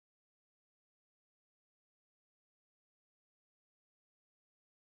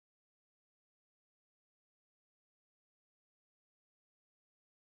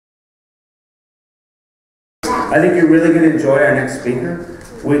I think you're really going to enjoy our next speaker.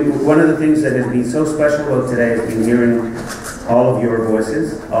 One of the things that has been so special about today has been hearing all of your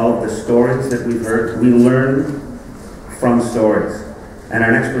voices, all of the stories that we've heard. We learn from stories. And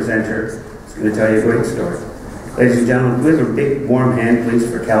our next presenter is going to tell you a great story. Ladies and gentlemen, give a big warm hand, please,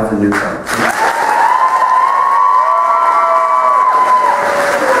 for Calvin Neufeld.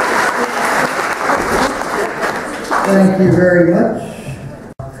 Thank you very much.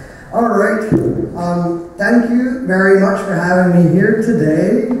 All right. Thank you very much for having me here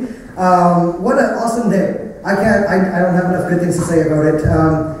today. What an awesome day. I don't have enough good things to say about it.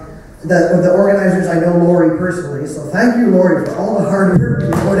 The organizers, I know Lori personally, so thank you, Lori, for all the hard work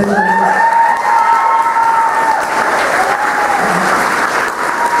you put into this.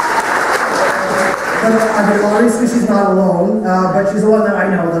 Obviously she's not alone, but she's the one that I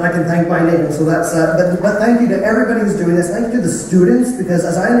know that I can thank by name, so that's, but thank you to everybody who's doing this. Thank you to the students, because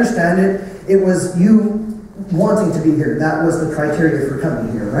as I understand it, it was you wanting to be here. That was the criteria for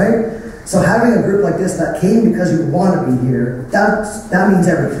coming here, right? So having a group like this that came because you want to be here, that means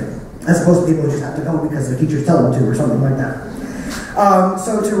everything. As opposed to people who just have to go because their teachers tell them to, or something like that.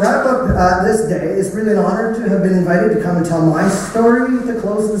 So to wrap up this day, it's really an honor to have been invited to come and tell my story to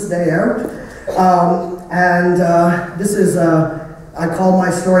close this day out. This is, I call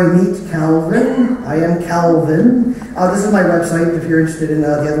my story Meet Calvin. I am Calvin. This is my website if you're interested in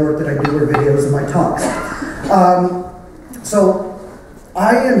the other work that I do, or videos of my talks. So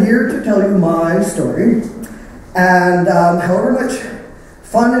I am here to tell you my story, and however much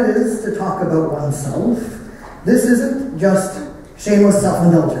fun it is to talk about oneself, this isn't just shameless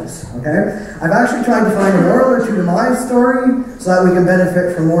self-indulgence, okay? I've actually tried to find a moral or two to my story so that we can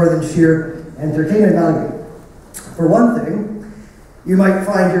benefit from more than sheer entertainment value. For one thing, you might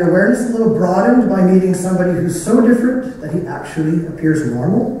find your awareness a little broadened by meeting somebody who's so different that he actually appears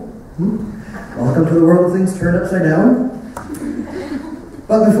normal. Welcome to the world of things turned upside down.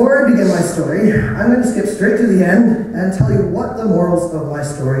 But before I begin my story, I'm going to skip straight to the end and tell you what the morals of my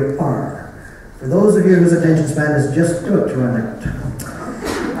story are, for those of you whose attention span is just about to run out.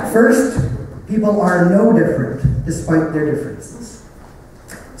 First, people are no different despite their differences.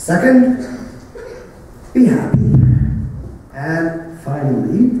 Second, be happy. And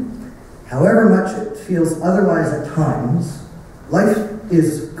finally, however much it feels otherwise at times, life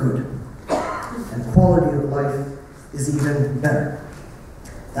is good, and quality of life is even better.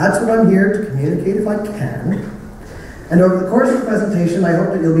 That's what I'm here to communicate if I can. And over the course of the presentation, I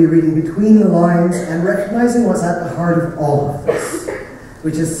hope that you'll be reading between the lines and recognizing what's at the heart of all of this,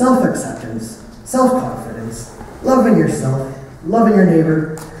 which is self-acceptance, self-confidence, loving yourself, loving your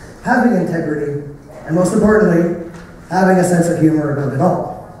neighbor, having integrity, and most importantly, having a sense of humor about it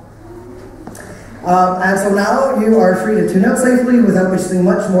all. And so now you are free to tune out safely without missing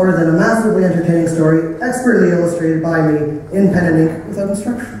much more than a massively entertaining story, expertly illustrated by me in pen and ink without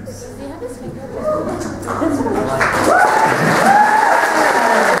instructions.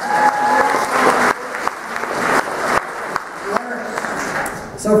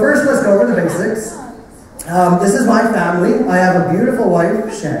 So first, let's go over the basics. This is my family. I have a beautiful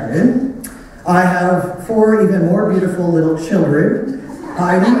wife, Sharon. I have 4 even more beautiful little children.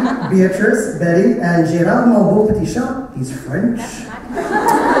 Heidi, Beatrice, Betty, and Gérard, mon beau petit chat. He's French.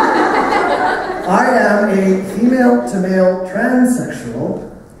 I am a female-to-male transsexual,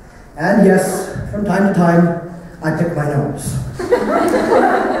 and yes, from time to time, I pick my nose.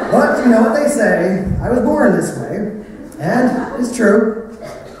 But you know what they say, I was born this way, and it's true.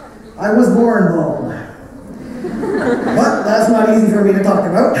 I was born bald. But that's not easy for me to talk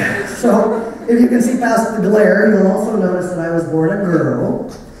about, so if you can see past the glare, you'll also notice that I was born a girl,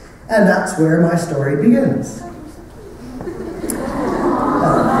 and that's where my story begins.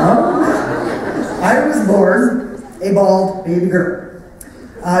 I was born a bald baby girl.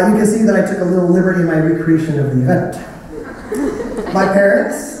 You can see that I took a little liberty in my recreation of the event. My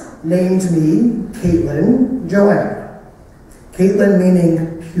parents named me Caitlin Joanna. Caitlin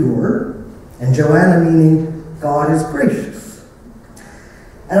meaning pure, and Joanna meaning God is gracious.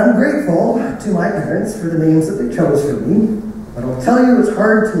 And I'm grateful to my parents for the names that they chose for me, but I'll tell you it's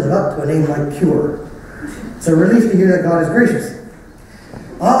hard to live up to a name like pure. It's a relief to hear that God is gracious.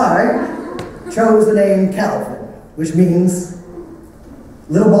 I chose the name Calvin, which means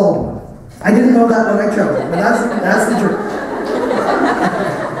little bald one. I didn't know that when I chose it, but that's the truth.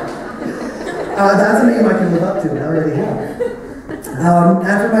 That's a name I can live up to, I already have.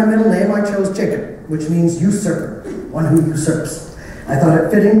 After my middle name, I chose Jacob, which means usurper, one who usurps. I thought it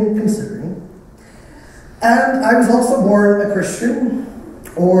fitting, considering. And I was also born a Christian,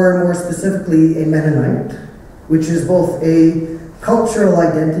 or more specifically, a Mennonite, which is both a cultural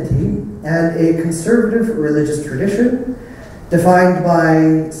identity and a conservative religious tradition defined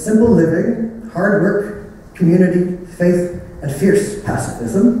by simple living, hard work, community, faith, and fierce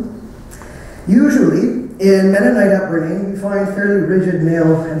pacifism. Usually, in Mennonite upbringing, we find fairly rigid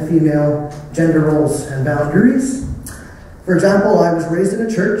male and female gender roles and boundaries. For example, I was raised in a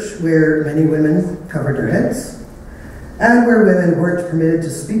church where many women covered their heads, and where women weren't permitted to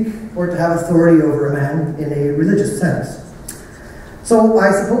speak or to have authority over a man in a religious sense. So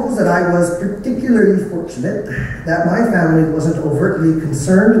I suppose that I was particularly fortunate that my family wasn't overtly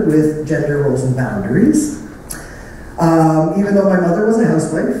concerned with gender roles and boundaries. Even though my mother was a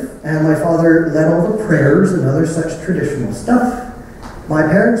housewife and my father led all the prayers and other such traditional stuff, my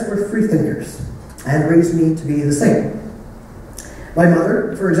parents were free thinkers and raised me to be the same. My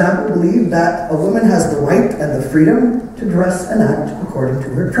mother, for example, believed that a woman has the right and the freedom to dress and act according to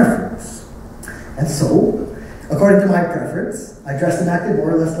her preference. And so, according to my preference, I dressed and acted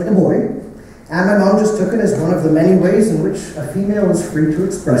more or less like a boy, and my mom just took it as one of the many ways in which a female is free to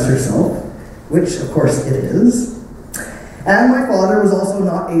express herself, which of course it is. And my father was also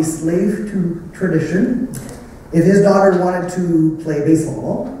not a slave to tradition. If his daughter wanted to play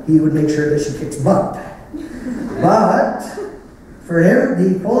baseball, he would make sure that she kicks butt. But for him,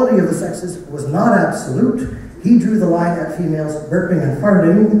 the equality of the sexes was not absolute. He drew the line at females burping and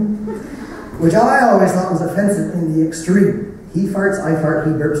farting, which I always thought was offensive in the extreme. He farts, I fart,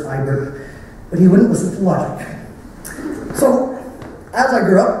 he burps, I burp, but he wouldn't listen to logic. So, as I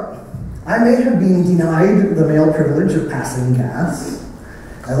grew up, I may have been denied the male privilege of passing gas.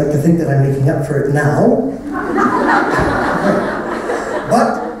 I like to think that I'm making up for it now.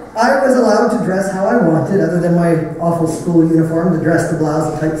 But I was allowed to dress how I wanted, other than my awful school uniform, the dress, the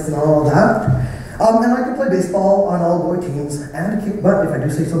blouse, the tights, and all of that. And I could play baseball on all-boy teams and kick butt, if I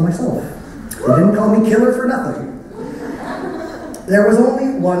do say so myself. They didn't call me killer for nothing. There was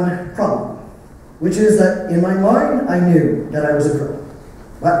only one problem, which is that in my mind, I knew that I was a girl,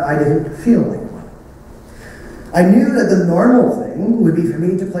 but I didn't feel like one. I knew that the normal thing would be for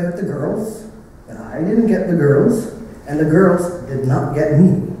me to play with the girls, but I didn't get the girls, and the girls did not get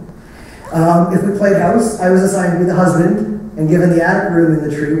me. If we played house, I was assigned to be the husband and given the attic room in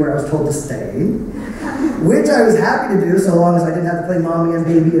the tree where I was told to stay, which I was happy to do so long as I didn't have to play mommy and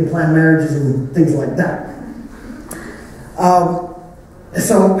baby and plan marriages and things like that.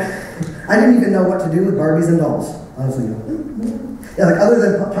 So I didn't even know what to do with Barbies and dolls, honestly. Yeah, like other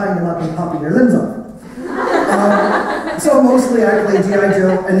than tying them up and popping their limbs off. So mostly I played G.I.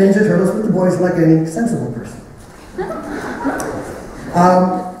 Joe and Ninja Turtles with the boys like any sensible person.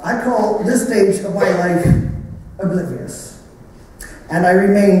 I call this stage of my life oblivious. And I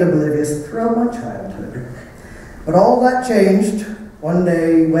remained oblivious throughout my childhood. But all that changed one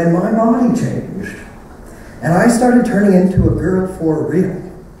day when my body changed. And I started turning into a girl for real.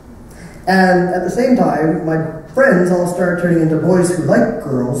 And at the same time, my friends all started turning into boys who like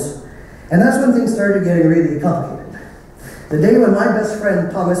girls. And that's when things started getting really complicated. The day when my best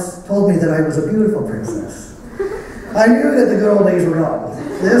friend Thomas told me that I was a beautiful princess, I knew that the good old days were gone.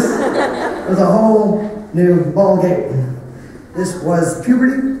 This was a whole new ball game. This was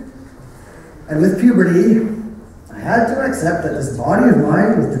puberty, and with puberty, I had to accept that this body of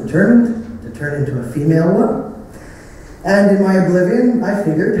mine was determined to turn into a female one. And in my oblivion, I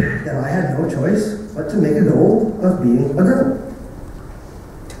figured that I had no choice but to make a goal of being a girl.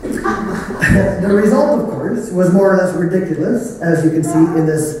 The result, of course, was more or less ridiculous, as you can see in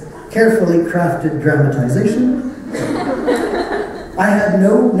this carefully crafted dramatization. I had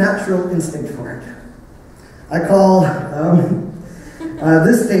no natural instinct for it. I call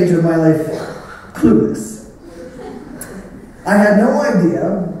this stage of my life clueless. I had no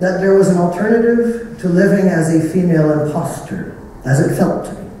idea that there was an alternative to living as a female imposter, as it felt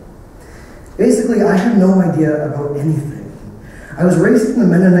to me. Basically, I had no idea about anything. I was raised in the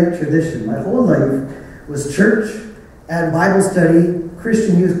Mennonite tradition. My whole life was church and Bible study,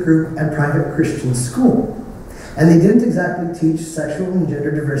 Christian youth group, and private Christian school. And they didn't exactly teach sexual and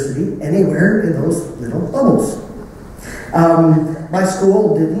gender diversity anywhere in those little bubbles. My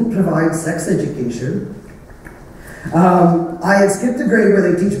school didn't provide sex education. I had skipped a grade where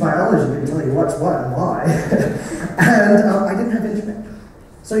they teach biology and tell you what's what and why. And I didn't have internet.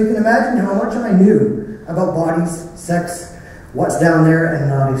 So you can imagine how much I knew about bodies, sex, what's down there, and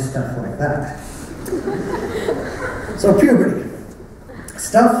naughty stuff like that. So puberty.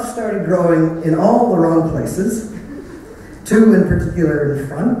 Stuff started growing in all the wrong places, two in particular in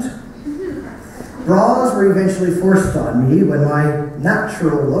front. Bras were eventually forced on me when my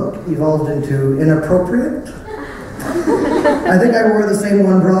natural look evolved into inappropriate. I think I wore the same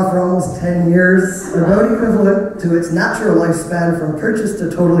one bra for almost 10 years, about equivalent to its natural lifespan from purchase to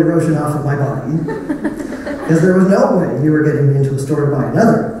total erosion off of my body, because there was no way you were getting me into a store to buy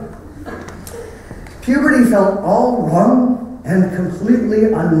another. Puberty felt all wrong and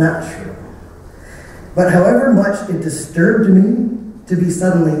completely unnatural. But however much it disturbed me to be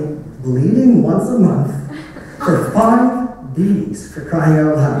suddenly bleeding once a month for 5 days, for crying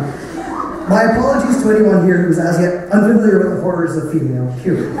out loud. My apologies to anyone here who's as yet unfamiliar with the horrors of female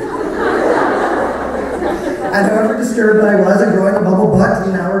puberty. And however disturbed I was at growing a bubble butt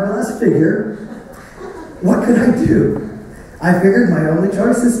and an hourglass figure, what could I do? I figured my only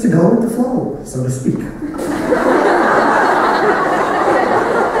choice is to go with the flow, so to speak.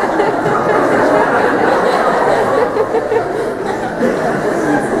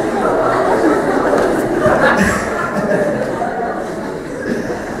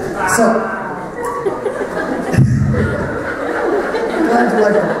 So, glad to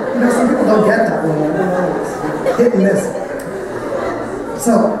like, you know, some people don't get that one. It's hit and miss.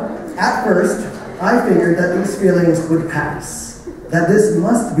 So, at first, I figured that these feelings would pass. That this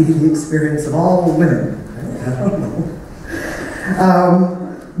must be the experience of all women. I don't know.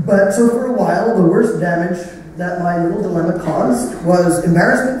 But so for a while, the worst damage that my little dilemma caused was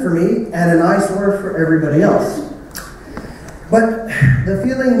embarrassment for me and an eyesore for everybody else. But the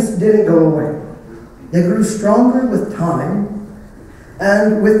feelings didn't go away. They grew stronger with time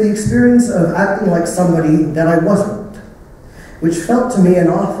and with the experience of acting like somebody that I wasn't, which felt to me an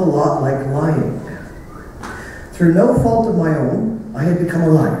awful lot like lying. Through no fault of my own, I had become a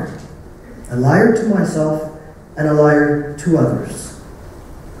liar to myself and a liar to others.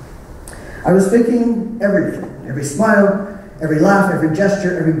 I was faking everything, every smile, every laugh, every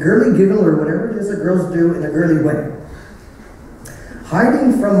gesture, every girly giggle, or whatever it is that girls do in a girly way.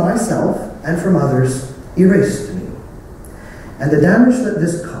 Hiding from myself and from others erased me, and the damage that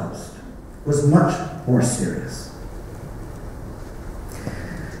this caused was much more serious.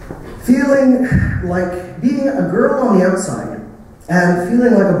 Feeling like being a girl on the outside and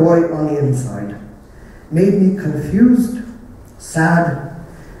feeling like a boy on the inside made me confused, sad,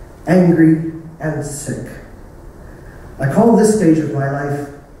 angry, and sick. I call this stage of my life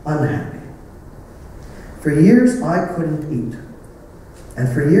unhappy. For years, I couldn't eat.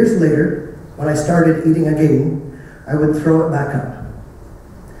 And for years later, when I started eating again, I would throw it back up.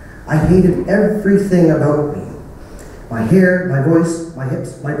 I hated everything about me. My hair, my voice, my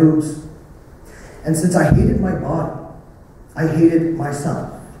hips, my boobs. And since I hated my body, I hated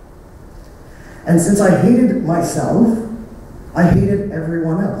myself. And since I hated myself, I hated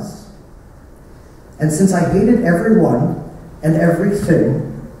everyone else. And since I hated everyone and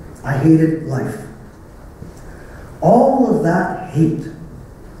everything, I hated life. All of that hate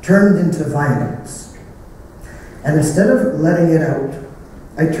turned into violence. And instead of letting it out,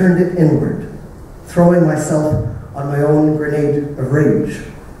 I turned it inward, throwing myself on my own grenade of rage.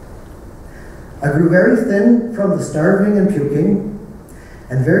 I grew very thin from the starving and puking,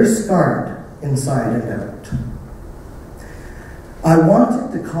 and very scarred inside and out. I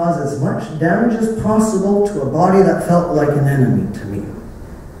wanted to cause as much damage as possible to a body that felt like an enemy to me.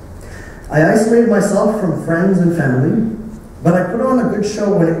 I isolated myself from friends and family, but I put on a good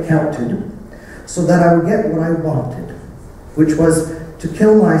show when it counted, so that I would get what I wanted, which was to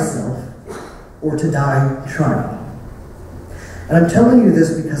kill myself or to die trying. And I'm telling you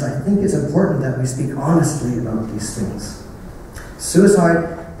this because I think it's important that we speak honestly about these things.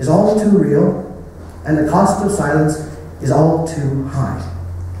 Suicide is all too real, and the cost of silence is all too high.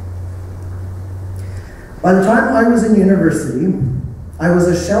 By the time I was in university, I was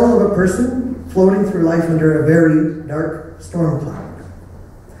a shell of a person floating through life under a very dark storm cloud.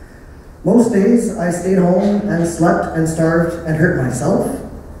 Most days I stayed home and slept and starved and hurt myself.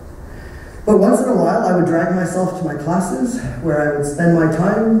 But once in a while I would drag myself to my classes where I would spend my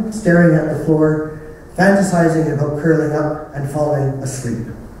time staring at the floor, fantasizing about curling up and falling asleep.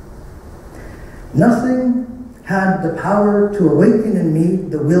 Nothing had the power to awaken in me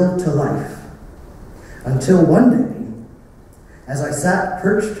the will to life, until one day, as I sat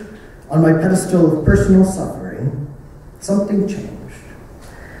perched on my pedestal of personal suffering, something changed.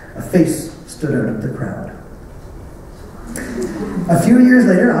 A face stood out of the crowd. A few years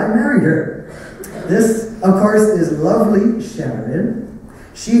later, I married her. This, of course, is lovely Sharon,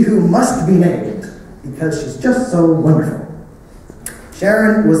 she who must be named, because she's just so wonderful.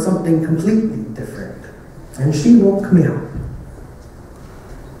 Sharon was something completely different, and she woke me up.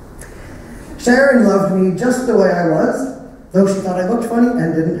 Sharon loved me just the way I was, though she thought I looked funny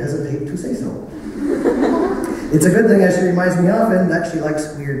and didn't hesitate to say so. It's a good thing, as she reminds me often, that she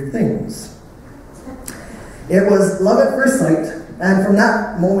likes weird things. It was love at first sight, and from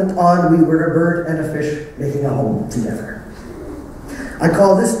that moment on, we were a bird and a fish making a home together. I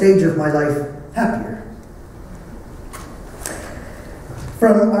call this stage of my life happier.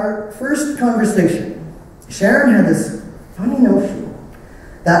 From our first conversation, Sharon had this funny notion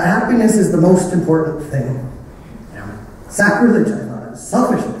that happiness is the most important thing. Sacrilege, I thought,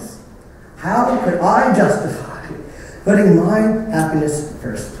 selfishness. How could I justify putting my happiness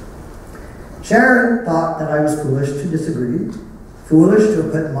first? Sharon thought that I was foolish to disagree, foolish to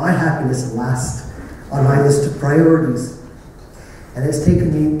have put my happiness last on my list of priorities. And it's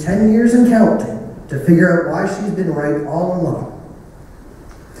taken me 10 years and counting to figure out why she's been right all along.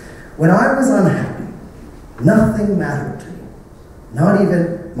 When I was unhappy, nothing mattered to me, not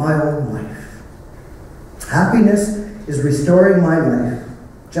even my own life. Happiness is restoring my life,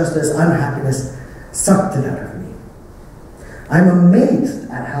 just as unhappiness sucked it out of me. I'm amazed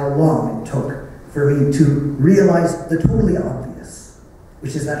at how long it took for me to realize the totally obvious,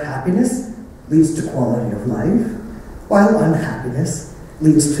 which is that happiness leads to quality of life, while unhappiness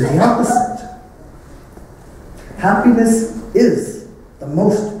leads to the opposite. Happiness is the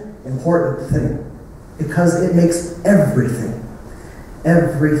most important thing because it makes everything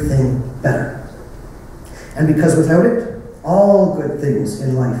better. And because without it, all good things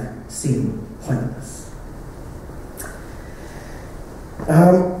in life seem pointless.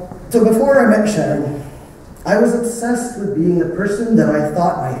 So before I met Sharon, I was obsessed with being the person that I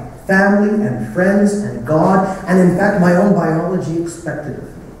thought my family and friends and God, and in fact my own biology expected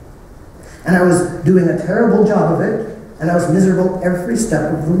of me. And I was doing a terrible job of it, and I was miserable every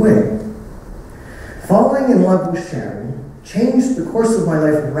step of the way. Falling in love with Sharon changed the course of my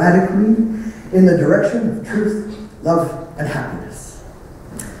life radically in the direction of truth, love, and happiness.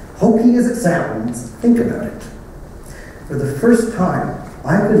 Hokey as it sounds, think about it. For the first time,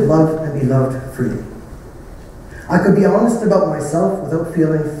 I could love and be loved freely. I could be honest about myself without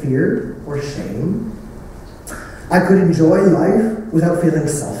feeling fear or shame. I could enjoy life without feeling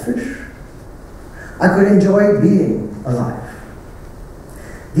selfish. I could enjoy being alive.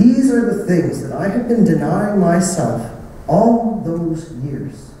 These are the things that I had been denying myself all those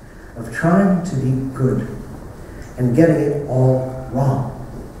years of trying to be good and getting it all wrong.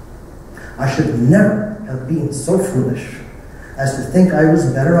 I should never have been so foolish as to think I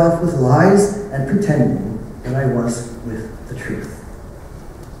was better off with lies and pretending than I was with the truth.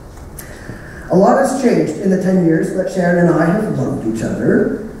 A lot has changed in the 10 years that Sharon and I have loved each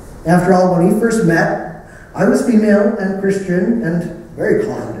other. After all, when we first met, I was female and Christian and very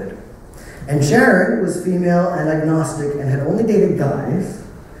closeted. And Sharon was female and agnostic and had only dated guys.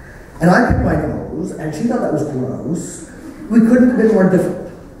 And I picked my nose, and she thought that was gross. We couldn't have been more different.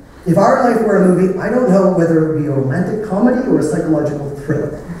 If our life were a movie, I don't know whether it would be a romantic comedy or a psychological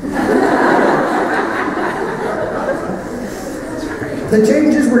thriller. The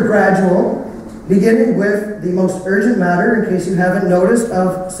changes were gradual, beginning with the most urgent matter, in case you haven't noticed,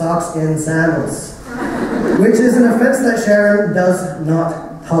 of socks in sandals, which is an offense that Sharon does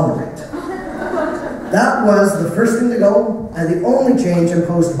not tolerate. That was the first thing to go, and the only change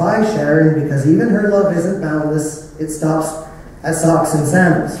imposed by Sharon, because even her love isn't boundless, it stops at socks and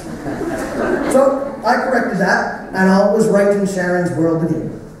sandals. So I corrected that, and all was right in Sharon's world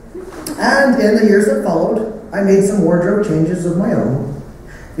again. And in the years that followed, I made some wardrobe changes of my own,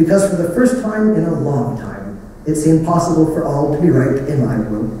 because for the first time in a long time, it seemed possible for all to be right in my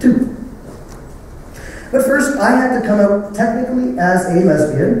world too. But first, I had to come out technically as a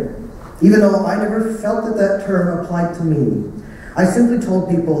lesbian, even though I never felt that that term applied to me. I simply told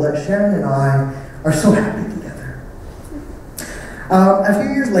people that Sharon and I are so happy together. A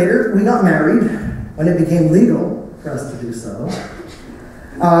few years later, we got married when it became legal for us to do so.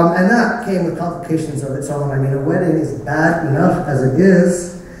 And that came with complications of its own. I mean, a wedding is bad enough as it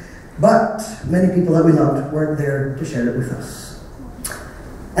is, but many people that we loved weren't there to share it with us.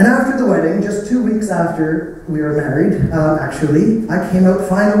 And after the wedding, just 2 weeks after we were married, actually, I came out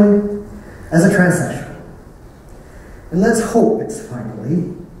finally as a transsexual. And let's hope it's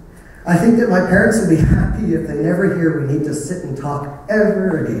finally. I think that my parents will be happy if they never hear we need to sit and talk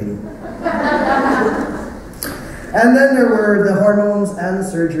ever again. And then there were the hormones and the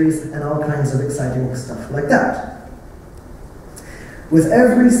surgeries and all kinds of exciting stuff like that. With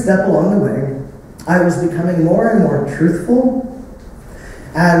every step along the way, I was becoming more and more truthful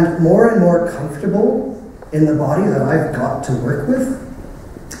and more comfortable in the body that I've got to work with,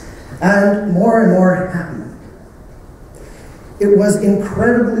 and more happy. It was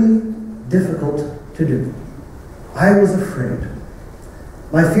incredibly difficult to do. I was afraid.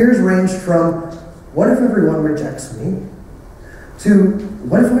 My fears ranged from, what if everyone rejects me? To,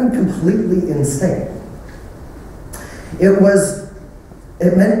 what if I'm completely insane?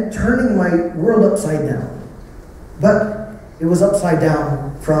 It meant turning my world upside down. But it was upside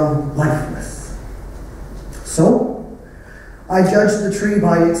down from lifeless. So, I judged the tree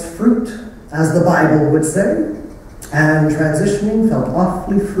by its fruit, as the Bible would say, and transitioning felt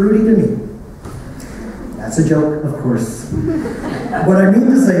awfully fruity to me. That's a joke, of course. What I mean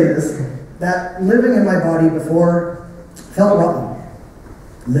to say is that living in my body before felt rotten.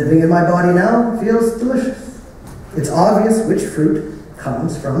 Living in my body now feels delicious. It's obvious which fruit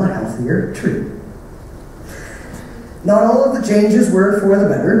comes from a healthier tree. Not all of the changes were for the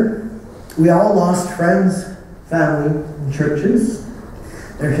better. We all lost friends, family, and churches.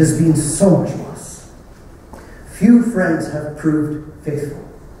 There has been so much loss. Few friends have proved faithful.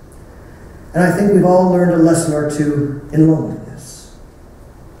 And I think we've all learned a lesson or two in loneliness.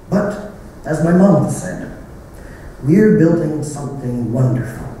 But, as my mom said, we're building something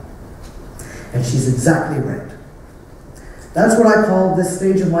wonderful. And she's exactly right. That's what I call this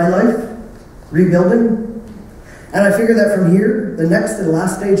stage of my life, rebuilding. And I figure that from here, the next and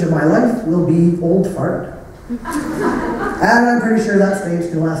last stage of my life will be old fart. And I'm pretty sure that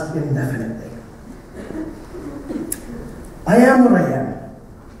stage can last indefinitely. I am what I am.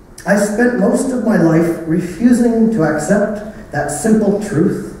 I spent most of my life refusing to accept that simple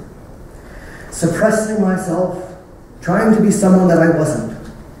truth, suppressing myself, trying to be someone that I wasn't.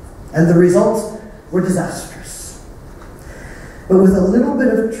 And the results were disastrous. But with a little bit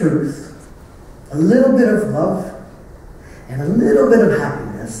of truth, a little bit of love, and a little bit of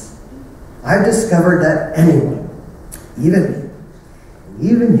happiness, I've discovered that anyone, even me, and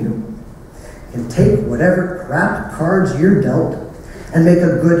even you, can take whatever crap cards you're dealt and make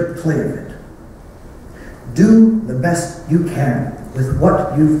a good play of it. Do the best you can with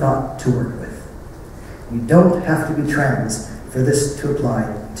what you've got to work with. You don't have to be trans for this to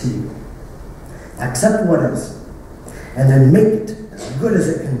apply to you. Accept what is, and then make it as good as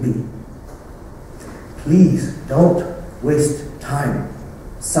it can be. Please don't waste time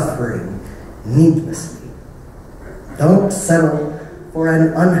suffering needlessly. Don't settle for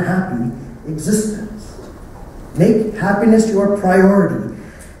an unhappy existence. Make happiness your priority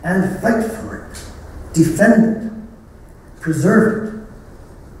and fight for it. Defend it. Preserve it.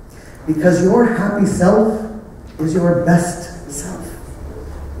 Because your happy self is your best self.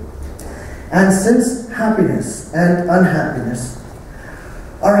 And since happiness and unhappiness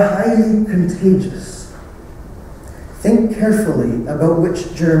are highly contagious, think carefully about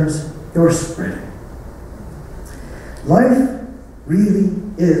which germs you're spreading. Life really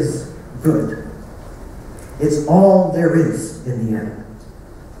is good. It's all there is in the end.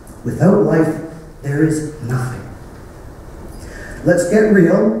 Without life, there is nothing. Let's get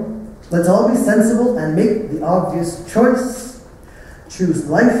real. Let's all be sensible and make the obvious choice. Choose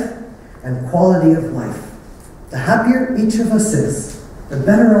life and quality of life. The happier each of us is, the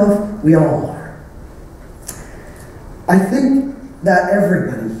better off we all are. I think that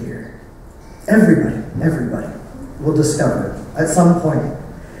everybody here, everybody will discover at some point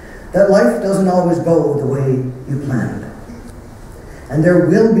that life doesn't always go the way you planned. And there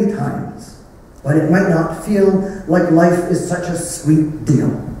will be times when it might not feel like life is such a sweet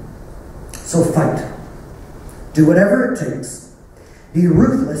deal. So fight. Do whatever it takes. Be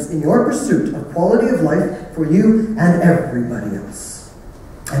ruthless in your pursuit of quality of life for you and everybody else.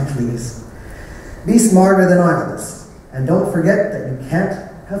 And please, be smarter than honest. And don't forget that you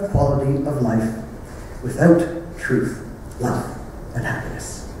can't have quality of life without truth, love, and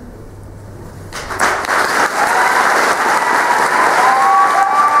happiness.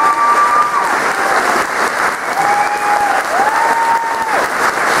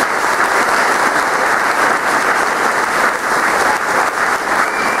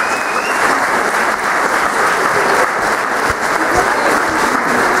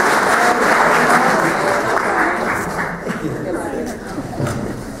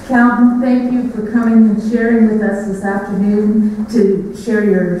 Calvin, thank you for coming and sharing with us this afternoon to share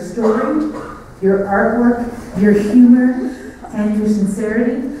your story, your artwork, your humor, and your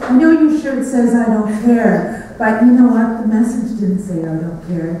sincerity. I know your shirt says I don't care, but you know what? The message didn't say I don't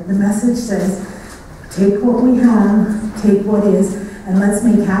care. The message says, take what we have, take what is, and let's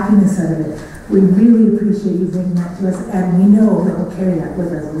make happiness out of it. We really appreciate you bringing that to us, and we know that we'll carry that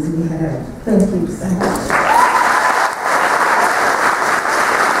with us as we head out. Thank you so much.